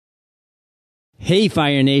Hey,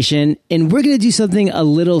 Fire Nation, and we're going to do something a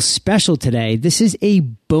little special today. This is a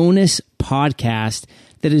bonus podcast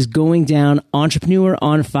that is going down Entrepreneur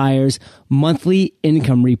on Fire's monthly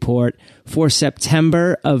income report for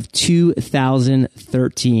September of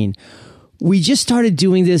 2013. We just started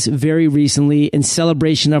doing this very recently in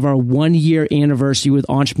celebration of our 1-year anniversary with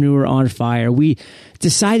Entrepreneur on Fire. We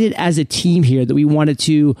decided as a team here that we wanted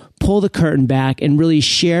to pull the curtain back and really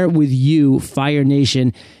share with you, Fire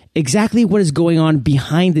Nation, exactly what is going on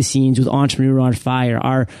behind the scenes with Entrepreneur on Fire,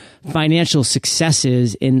 our financial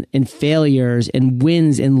successes and failures and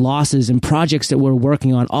wins and losses and projects that we're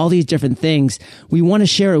working on, all these different things. We want to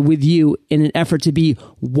share it with you in an effort to be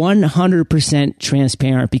 100%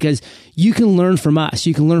 transparent, because you can learn from us.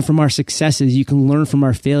 You can learn from our successes. You can learn from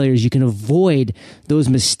our failures. You can avoid those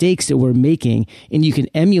mistakes that we're making, and you can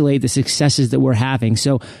emulate the successes that we're having.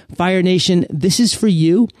 So Fire Nation, this is for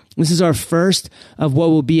you. This is our first of what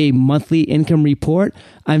will be a monthly income report.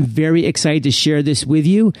 I'm very excited to share this with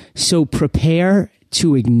you, so prepare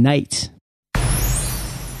to ignite.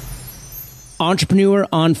 Entrepreneur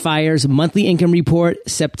on Fire's monthly income report,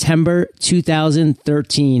 September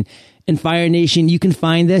 2013. And Fire Nation, you can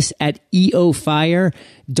find this at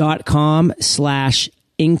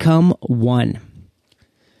eofire.com/income1.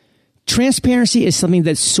 Transparency is something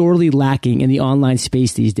that's sorely lacking in the online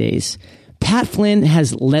space these days. Pat Flynn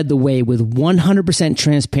has led the way with 100%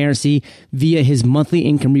 transparency via his monthly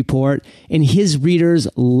income report, and his readers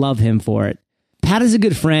love him for it. Pat is a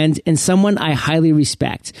good friend and someone I highly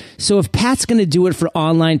respect. So if Pat's going to do it for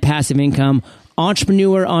online passive income,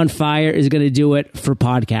 Entrepreneur on Fire is going to do it for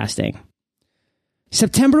podcasting.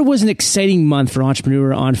 September was an exciting month for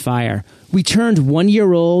Entrepreneur on Fire. We turned 1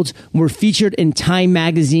 year old, we're featured in Time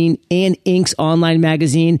Magazine and Inc.'s online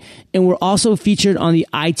magazine, and we're also featured on the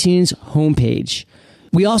iTunes homepage.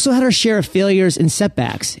 We also had our share of failures and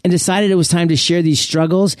setbacks and decided it was time to share these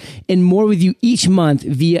struggles and more with you each month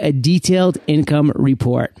via a detailed income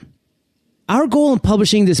report. Our goal in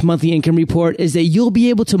publishing this monthly income report is that you'll be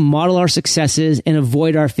able to model our successes and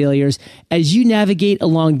avoid our failures as you navigate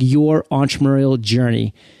along your entrepreneurial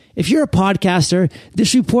journey. If you're a podcaster,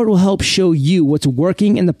 this report will help show you what's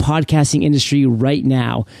working in the podcasting industry right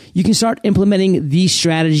now. You can start implementing these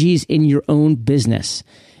strategies in your own business.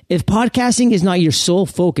 If podcasting is not your sole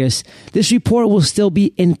focus, this report will still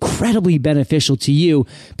be incredibly beneficial to you,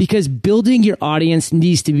 because building your audience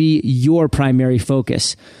needs to be your primary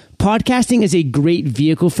focus. Podcasting is a great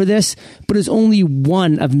vehicle for this, but is only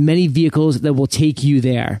one of many vehicles that will take you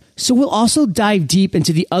there. So we'll also dive deep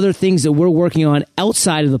into the other things that we're working on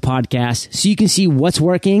outside of the podcast, so you can see what's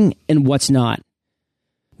working and what's not.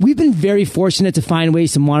 We've been very fortunate to find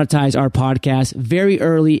ways to monetize our podcast very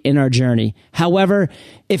early in our journey. However,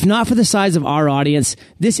 if not for the size of our audience,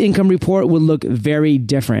 this income report would look very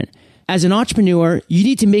different. As an entrepreneur, you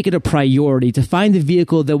need to make it a priority to find the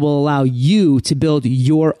vehicle that will allow you to build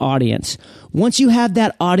your audience. Once you have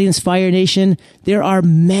that audience, Fire Nation, there are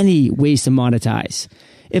many ways to monetize.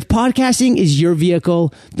 If podcasting is your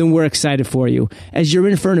vehicle, then we're excited for you, as you're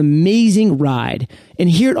in for an amazing ride. And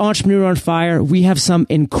here at Entrepreneur on Fire, we have some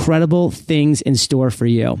incredible things in store for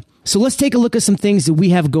you. So let's take a look at some things that we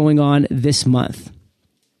have going on this month.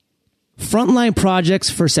 Frontline projects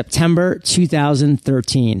for September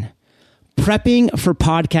 2013. Prepping for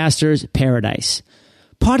Podcasters Paradise.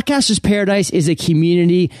 Podcasters Paradise is a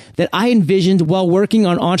community that I envisioned while working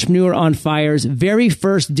on Entrepreneur on Fire's very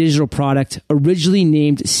first digital product, originally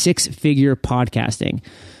named Six Figure Podcasting.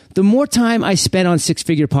 The more time I spent on Six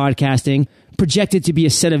Figure Podcasting, projected to be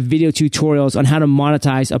a set of video tutorials on how to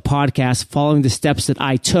monetize a podcast following the steps that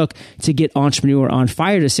I took to get Entrepreneur on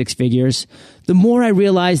Fire to six figures, the more I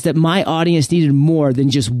realized that my audience needed more than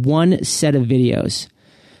just one set of videos.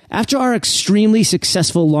 After our extremely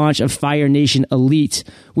successful launch of Fire Nation Elite,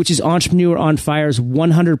 which is Entrepreneur on Fire's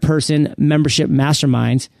 100-person membership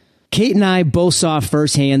mastermind, Kate and I both saw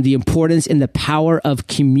firsthand the importance and the power of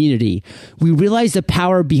community. We realized the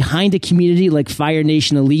power behind a community like Fire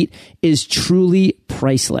Nation Elite is truly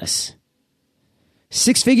priceless.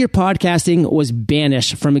 Six-figure podcasting was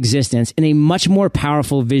banished from existence, and a much more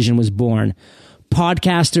powerful vision was born.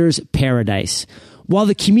 Podcasters Paradise. While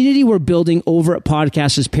the community we're building over at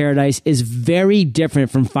Podcasters Paradise is very different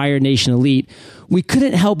from Fire Nation Elite, we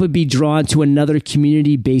couldn't help but be drawn to another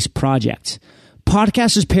community-based project.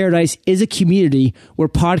 Podcasters Paradise is a community where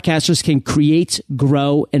podcasters can create,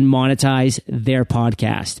 grow, and monetize their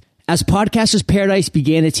podcast. As Podcasters Paradise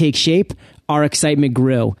began to take shape, our excitement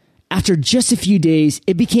grew. After just a few days,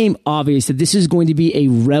 it became obvious that this is going to be a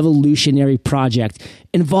revolutionary project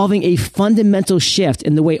involving a fundamental shift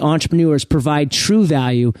in the way entrepreneurs provide true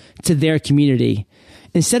value to their community.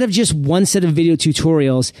 Instead of just one set of video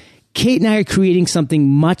tutorials, Kate and I are creating something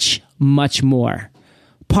much, much more.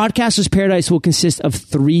 Podcasters Paradise will consist of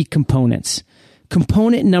 3 components.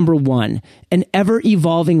 Component number 1, an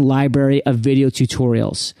ever-evolving library of video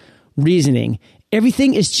tutorials. Reasoning.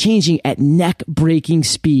 Everything is changing at neck-breaking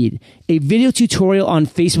speed. A video tutorial on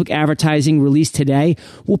Facebook advertising released today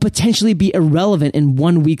will potentially be irrelevant in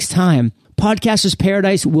 1 week's time. Podcasters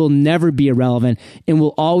Paradise will never be irrelevant and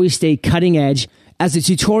will always stay cutting edge, as the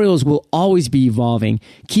tutorials will always be evolving,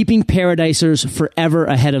 keeping Paradisers forever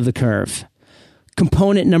ahead of the curve.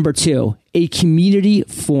 Component number 2, a community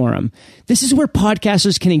forum. This is where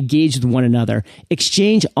podcasters can engage with one another,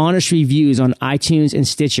 exchange honest reviews on iTunes and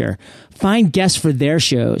Stitcher, find guests for their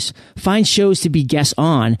shows, find shows to be guests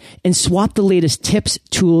on, and swap the latest tips,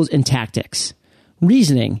 tools, and tactics.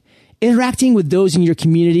 Reasoning. Interacting with those in your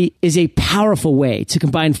community is a powerful way to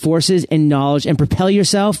combine forces and knowledge and propel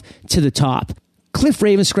yourself to the top. Cliff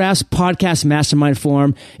Ravenscraft's podcast mastermind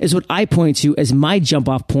forum is what I point to as my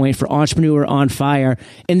jump-off point for Entrepreneur on Fire,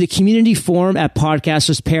 and the community forum at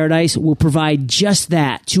Podcasters Paradise will provide just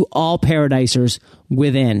that to all Paradisers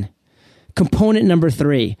within. Component number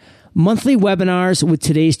 3, monthly webinars with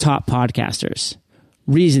today's top podcasters.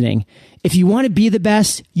 Reasoning. If you want to be the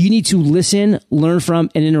best, you need to listen, learn from,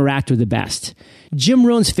 and interact with the best. Jim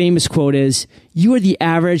Rohn's famous quote is, "You are the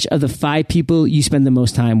average of the 5 people you spend the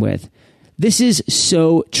most time with." This is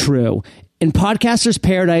so true. And Podcasters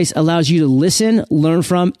Paradise allows you to listen, learn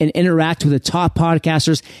from, and interact with the top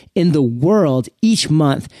podcasters in the world each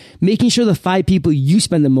month, making sure the 5 people you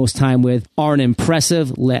spend the most time with are an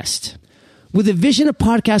impressive list. With the vision of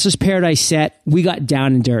Podcasters Paradise set, we got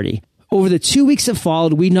down and dirty. Over the 2 weeks that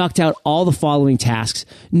followed, we knocked out all the following tasks,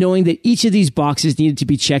 knowing that each of these boxes needed to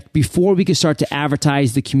be checked before we could start to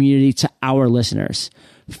advertise the community to our listeners.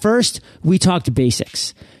 First, we talked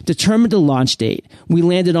basics. Determined a launch date. We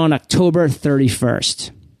landed on October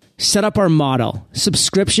 31st. Set up our model,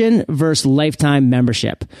 subscription versus lifetime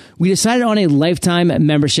membership. We decided on a lifetime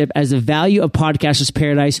membership as the value of Podcasters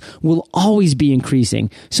Paradise will always be increasing.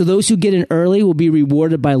 So those who get in early will be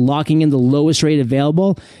rewarded by locking in the lowest rate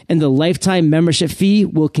available, and the lifetime membership fee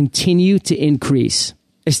will continue to increase.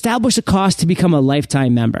 Establish a cost to become a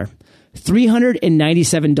lifetime member.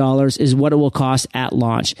 $397 is what it will cost at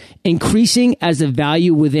launch, increasing as the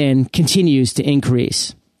value within continues to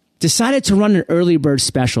increase. Decided to run an early bird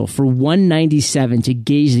special for $197 to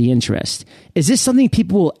gauge the interest. Is this something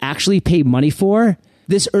people will actually pay money for?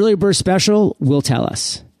 This early bird special will tell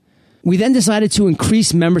us. We then decided to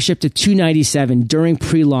increase membership to $297 during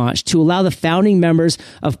pre-launch to allow the founding members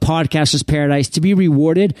of Podcasters Paradise to be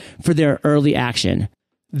rewarded for their early action.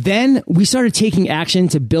 Then we started taking action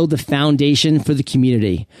to build the foundation for the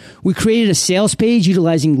community. We created a sales page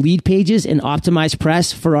utilizing lead pages and optimized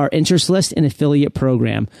press for our interest list and affiliate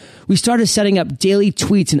program. We started setting up daily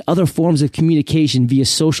tweets and other forms of communication via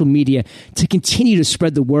social media to continue to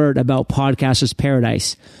spread the word about Podcasters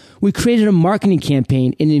Paradise. We created a marketing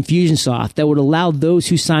campaign in Infusionsoft that would allow those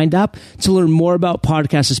who signed up to learn more about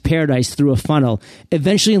Podcasters Paradise through a funnel,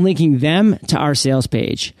 eventually linking them to our sales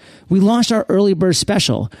page. We launched our early bird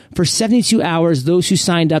special. For 72 hours, those who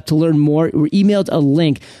signed up to learn more were emailed a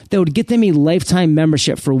link that would get them a lifetime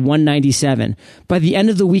membership for $197. By the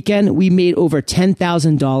end of the weekend, we made over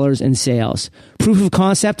 $10,000 in sales. Proof of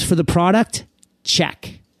concept for the product?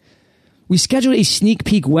 Check. We scheduled a sneak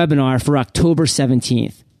peek webinar for October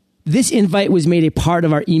 17th. This invite was made a part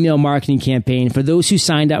of our email marketing campaign for those who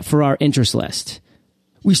signed up for our interest list.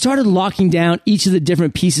 We started locking down each of the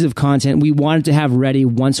different pieces of content we wanted to have ready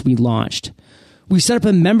once we launched. We set up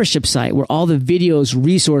a membership site where all the videos,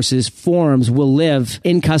 resources, forums will live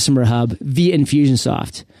in Customer Hub via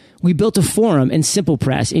Infusionsoft. We built a forum in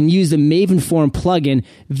SimplePress and used the Maven Forum plugin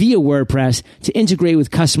via WordPress to integrate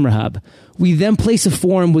with Customer Hub. We then placed a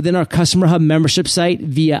forum within our Customer Hub membership site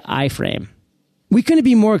via iFrame. We couldn't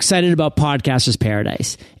be more excited about Podcasters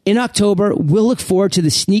Paradise. In October, we'll look forward to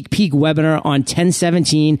the sneak peek webinar on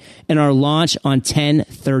 10/17 and our launch on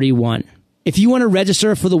 10/31. If you want to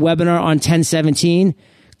register for the webinar on 10/17,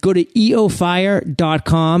 go to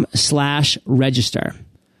eofire.com/register.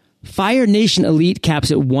 Fire Nation Elite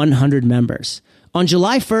caps at 100 members. On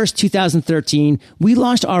July 1st, 2013, we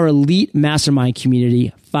launched our elite mastermind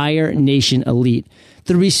community, Fire Nation Elite.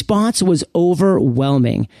 The response was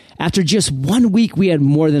overwhelming. After just 1 week, we had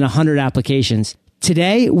more than 100 applications.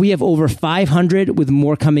 Today, we have over 500 with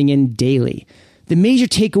more coming in daily. The major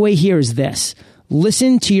takeaway here is this.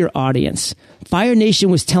 Listen to your audience. Fire Nation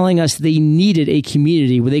was telling us they needed a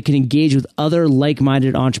community where they could engage with other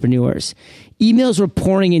like-minded entrepreneurs. Emails were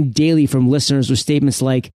pouring in daily from listeners with statements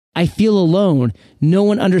like, I feel alone. No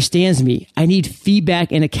one understands me. I need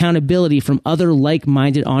feedback and accountability from other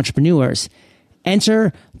like-minded entrepreneurs.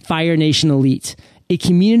 Enter Fire Nation Elite, a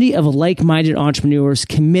community of like-minded entrepreneurs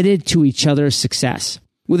committed to each other's success.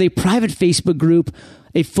 With a private Facebook group,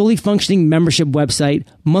 a fully functioning membership website,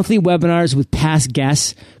 monthly webinars with past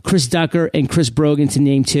guests, Chris Ducker and Chris Brogan to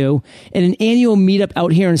name two, and an annual meetup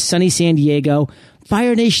out here in sunny San Diego,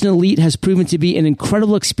 Fire Nation Elite has proven to be an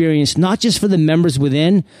incredible experience, not just for the members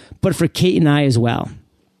within, but for Kate and I as well.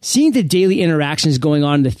 Seeing the daily interactions going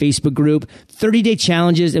on in the Facebook group, 30-day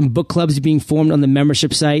challenges and book clubs being formed on the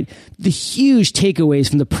membership site, the huge takeaways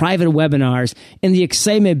from the private webinars, and the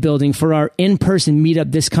excitement building for our in-person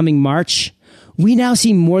meetup this coming March, we now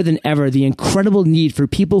see more than ever the incredible need for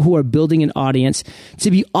people who are building an audience to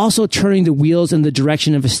be also turning the wheels in the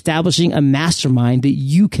direction of establishing a mastermind that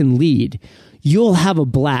you can lead. You'll have a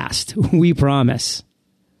blast, we promise.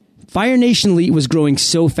 Fire Nation Elite was growing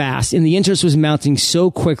so fast and the interest was mounting so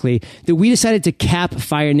quickly that we decided to cap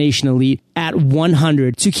Fire Nation Elite at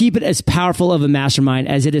 100 to keep it as powerful of a mastermind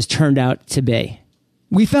as it has turned out to be.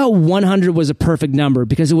 We felt 100 was a perfect number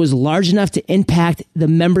because it was large enough to impact the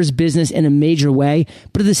members' business in a major way,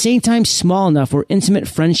 but at the same time small enough where intimate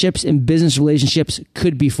friendships and business relationships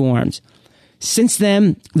could be formed. Since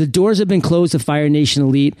then, the doors have been closed to Fire Nation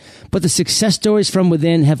Elite, but the success stories from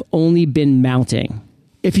within have only been mounting.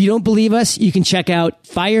 If you don't believe us, you can check out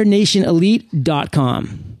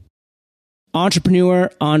firenationelite.com.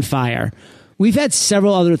 Entrepreneur on Fire. We've had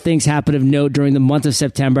several other things happen of note during the month of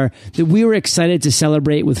September that we were excited to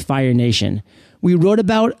celebrate with Fire Nation. We wrote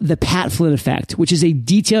about the Pat Flynn effect, which is a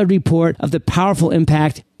detailed report of the powerful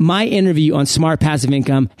impact my interview on Smart Passive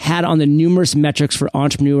Income had on the numerous metrics for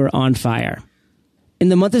Entrepreneur on Fire. In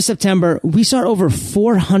the month of September, we saw over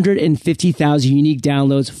 450,000 unique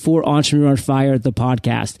downloads for Entrepreneur on Fire, the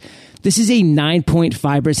podcast. This is a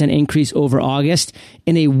 9.5% increase over August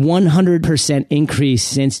and a 100% increase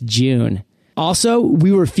since June. Also,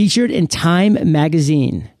 we were featured in Time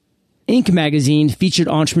Magazine. Inc. magazine featured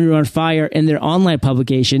Entrepreneur on Fire in their online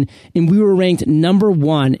publication, and we were ranked number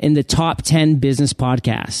 1 in the top 10 business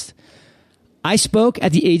podcasts. I spoke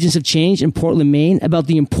at the Agents of Change in Portland, Maine about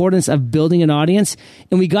the importance of building an audience,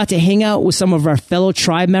 and we got to hang out with some of our fellow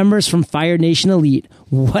tribe members from Fire Nation Elite.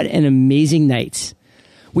 What an amazing night.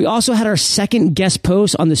 We also had our second guest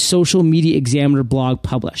post on the Social Media Examiner blog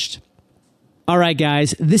published. All right,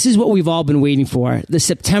 guys, this is what we've all been waiting for, the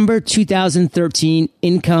September 2013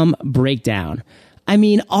 income breakdown. I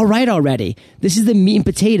mean, all right already. This is the meat and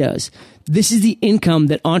potatoes. This is the income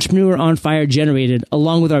that Entrepreneur on Fire generated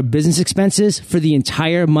along with our business expenses for the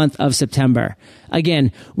entire month of September.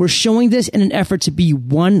 Again, we're showing this in an effort to be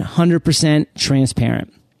 100%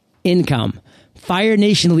 transparent. Income. Fire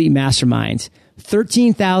Nation Elite Masterminds,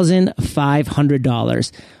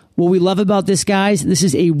 $13,500. What we love about this, guys, this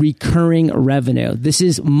is a recurring revenue. This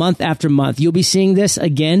is month after month. You'll be seeing this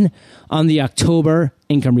again on the October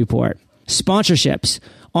income report. Sponsorships.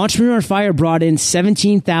 Entrepreneur on Fire brought in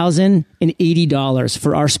 $17,080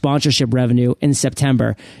 for our sponsorship revenue in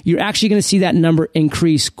September. You're actually going to see that number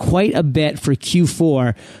increase quite a bit for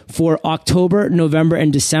Q4. For October, November,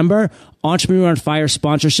 and December, Entrepreneur on Fire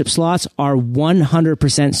sponsorship slots are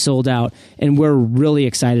 100% sold out, and we're really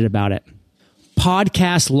excited about it.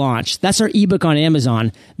 Podcast launch. That's our ebook on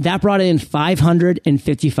Amazon. That brought in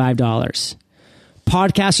 $555.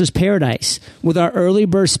 Podcaster's Paradise. With our early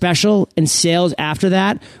bird special and sales after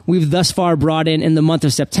that, we've thus far brought in the month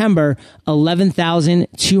of September,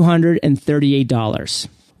 $11,238.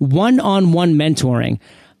 One-on-one mentoring.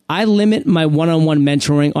 I limit my one-on-one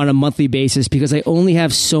mentoring on a monthly basis because I only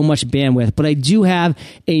have so much bandwidth, but I do have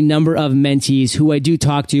a number of mentees who I do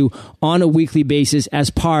talk to on a weekly basis as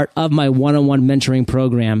part of my one-on-one mentoring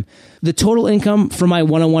program. The total income for my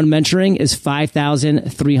one-on-one mentoring is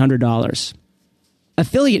 $5,300.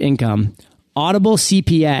 Affiliate income. Audible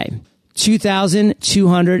CPA,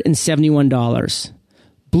 $2,271.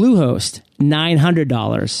 Bluehost,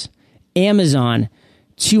 $900. Amazon,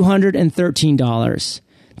 $213.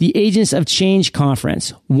 The Agents of Change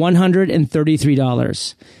Conference,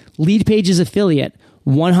 $133. Lead Pages Affiliate,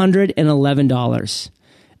 $111.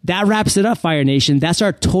 That wraps it up, Fire Nation. That's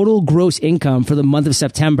our total gross income for the month of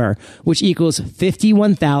September, which equals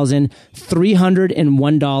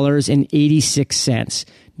 $51,301.86.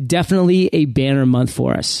 Definitely a banner month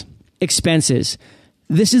for us. Expenses.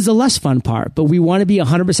 This is the less fun part, but we want to be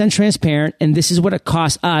 100% transparent, and this is what it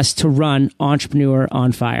costs us to run Entrepreneur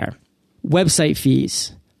on Fire. Website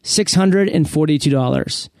fees,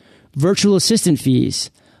 $642. Virtual assistant fees,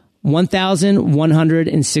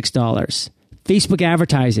 $1,106. Facebook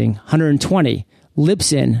advertising, $120.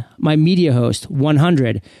 Libsyn, my media host,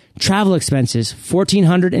 $100. Travel expenses,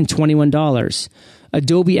 $1,421.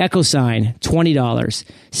 Adobe EchoSign, $20.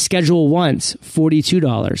 Schedule Once,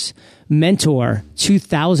 $42. Mentor,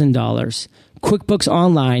 $2,000. QuickBooks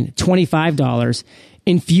Online, $25.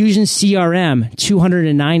 Infusion CRM,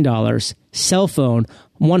 $209. Cell phone,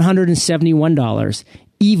 $171.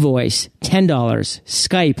 eVoice, $10.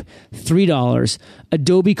 Skype, $3.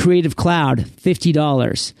 Adobe Creative Cloud,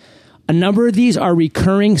 $50. A number of these are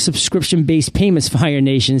recurring subscription-based payments, Fire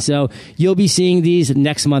Nation, so you'll be seeing these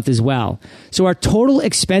next month as well. So our total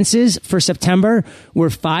expenses for September were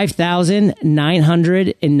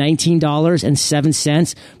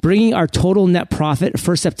 $5,919.07, bringing our total net profit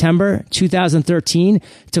for September 2013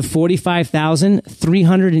 to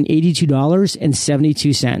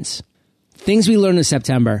 $45,382.72. Things we learned in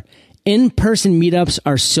September. In-person meetups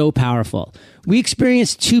are so powerful. We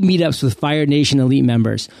experienced 2 meetups with Fire Nation Elite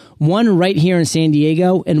members, one right here in San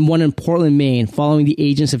Diego and one in Portland, Maine, following the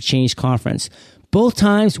Agents of Change conference. Both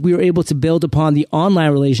times we were able to build upon the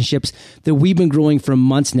online relationships that we've been growing for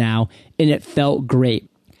months now, and it felt great.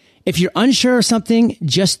 If you're unsure of something,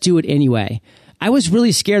 just do it anyway. I was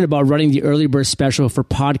really scared about running the early bird special for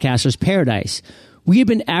Podcasters Paradise. We had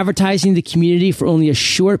been advertising the community for only a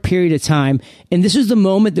short period of time, and this was the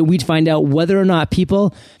moment that we'd find out whether or not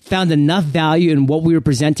people found enough value in what we were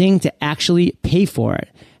presenting to actually pay for it.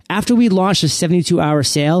 After we launched a 72-hour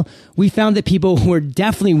sale, we found that people were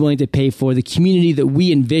definitely willing to pay for the community that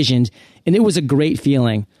we envisioned, and it was a great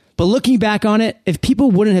feeling. But looking back on it, if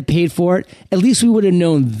people wouldn't have paid for it, at least we would have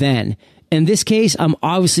known then. In this case, I'm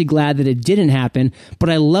obviously glad that it didn't happen,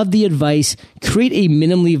 but I love the advice: create a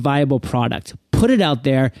minimally viable product. Put it out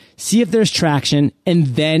there, see if there's traction, and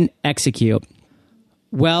then execute.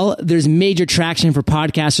 Well, there's major traction for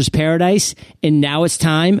Podcasters Paradise, and now it's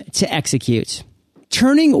time to execute.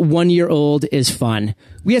 Turning 1 year old is fun.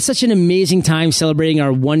 We had such an amazing time celebrating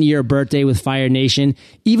our 1 year birthday with Fire Nation,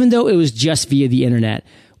 even though it was just via the internet.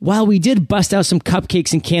 While we did bust out some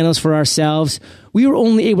cupcakes and candles for ourselves, we were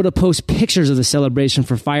only able to post pictures of the celebration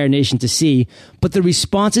for Fire Nation to see, but the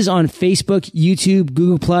responses on Facebook, YouTube,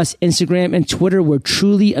 Google+, Instagram, and Twitter were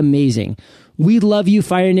truly amazing. We love you,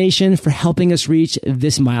 Fire Nation, for helping us reach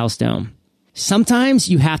this milestone. Sometimes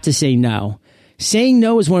you have to say no. Saying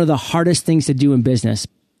no is one of the hardest things to do in business.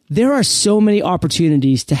 There are so many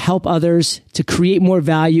opportunities to help others, to create more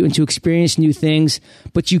value, and to experience new things,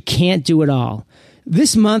 but you can't do it all.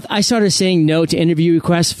 This month, I started saying no to interview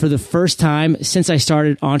requests for the first time since I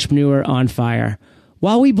started Entrepreneur on Fire.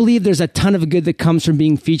 While we believe there's a ton of good that comes from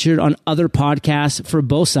being featured on other podcasts for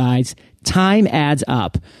both sides, time adds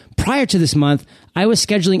up. Prior to this month, I was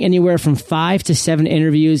scheduling anywhere from 5 to 7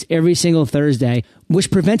 interviews every single Thursday,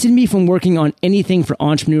 which prevented me from working on anything for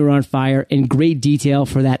Entrepreneur on Fire in great detail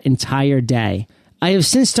for that entire day. I have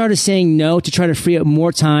since started saying no to try to free up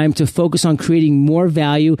more time to focus on creating more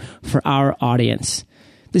value for our audience.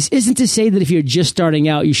 This isn't to say that if you're just starting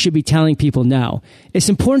out, you should be telling people no. It's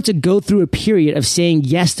important to go through a period of saying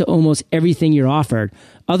yes to almost everything you're offered.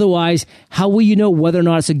 Otherwise, how will you know whether or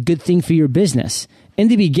not it's a good thing for your business? In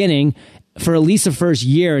the beginning, for at least the first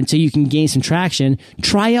year until you can gain some traction,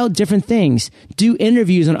 try out different things. Do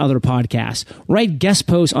interviews on other podcasts. Write guest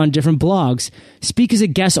posts on different blogs. Speak as a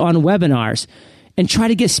guest on webinars. And try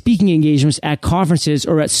to get speaking engagements at conferences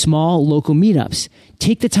or at small local meetups.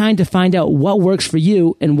 Take the time to find out what works for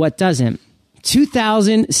you and what doesn't.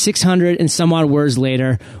 2,600 and some odd words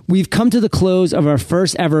later, we've come to the close of our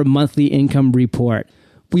first ever monthly income report.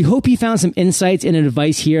 We hope you found some insights and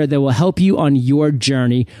advice here that will help you on your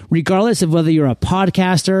journey, regardless of whether you're a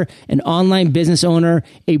podcaster, an online business owner,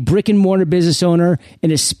 a brick and mortar business owner,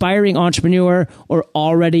 an aspiring entrepreneur, or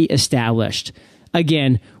already established.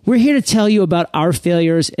 Again, we're here to tell you about our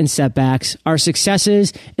failures and setbacks, our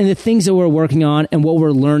successes, and the things that we're working on and what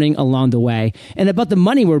we're learning along the way, and about the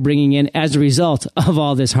money we're bringing in as a result of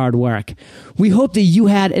all this hard work. We hope that you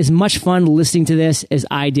had as much fun listening to this as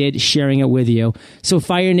I did sharing it with you. So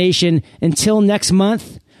Fire Nation, until next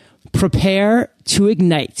month, prepare to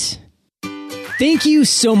ignite. Thank you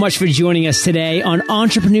so much for joining us today on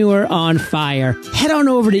Entrepreneur on Fire. Head on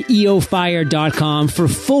over to eofire.com for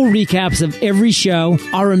full recaps of every show,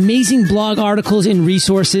 our amazing blog articles and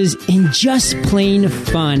resources, and just plain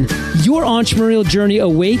fun. Your entrepreneurial journey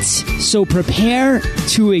awaits, so prepare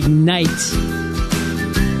to ignite.